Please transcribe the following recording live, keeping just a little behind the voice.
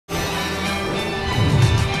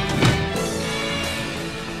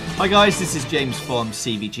Hi guys, this is James from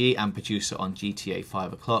CVG and producer on GTA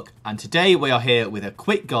 5 o'clock, and today we are here with a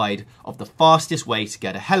quick guide of the fastest way to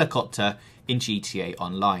get a helicopter in GTA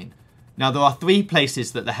Online. Now there are 3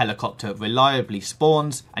 places that the helicopter reliably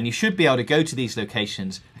spawns, and you should be able to go to these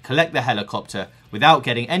locations and collect the helicopter without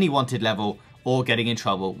getting any wanted level or getting in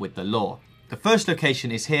trouble with the law. The first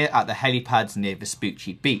location is here at the helipads near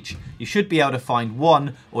Vespucci Beach. You should be able to find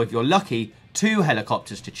 1, or if you're lucky, 2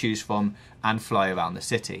 helicopters to choose from and fly around the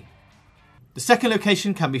city. The second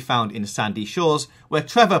location can be found in Sandy Shores, where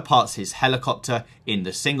Trevor parks his helicopter in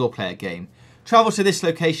the single player game. Travel to this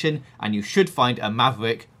location and you should find a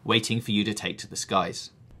Maverick waiting for you to take to the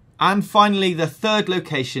skies. And finally, the third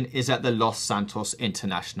location is at the Los Santos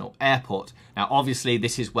International Airport. Now obviously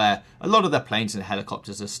this is where a lot of the planes and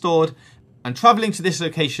helicopters are stored, and travelling to this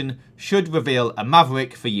location should reveal a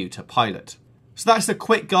Maverick for you to pilot. So that's a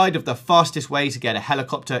quick guide of the fastest way to get a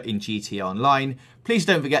helicopter in GTA Online. Please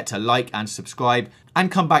don't forget to like and subscribe, and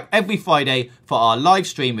come back every Friday for our live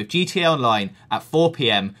stream of GTA Online at 4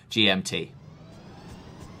 PM GMT.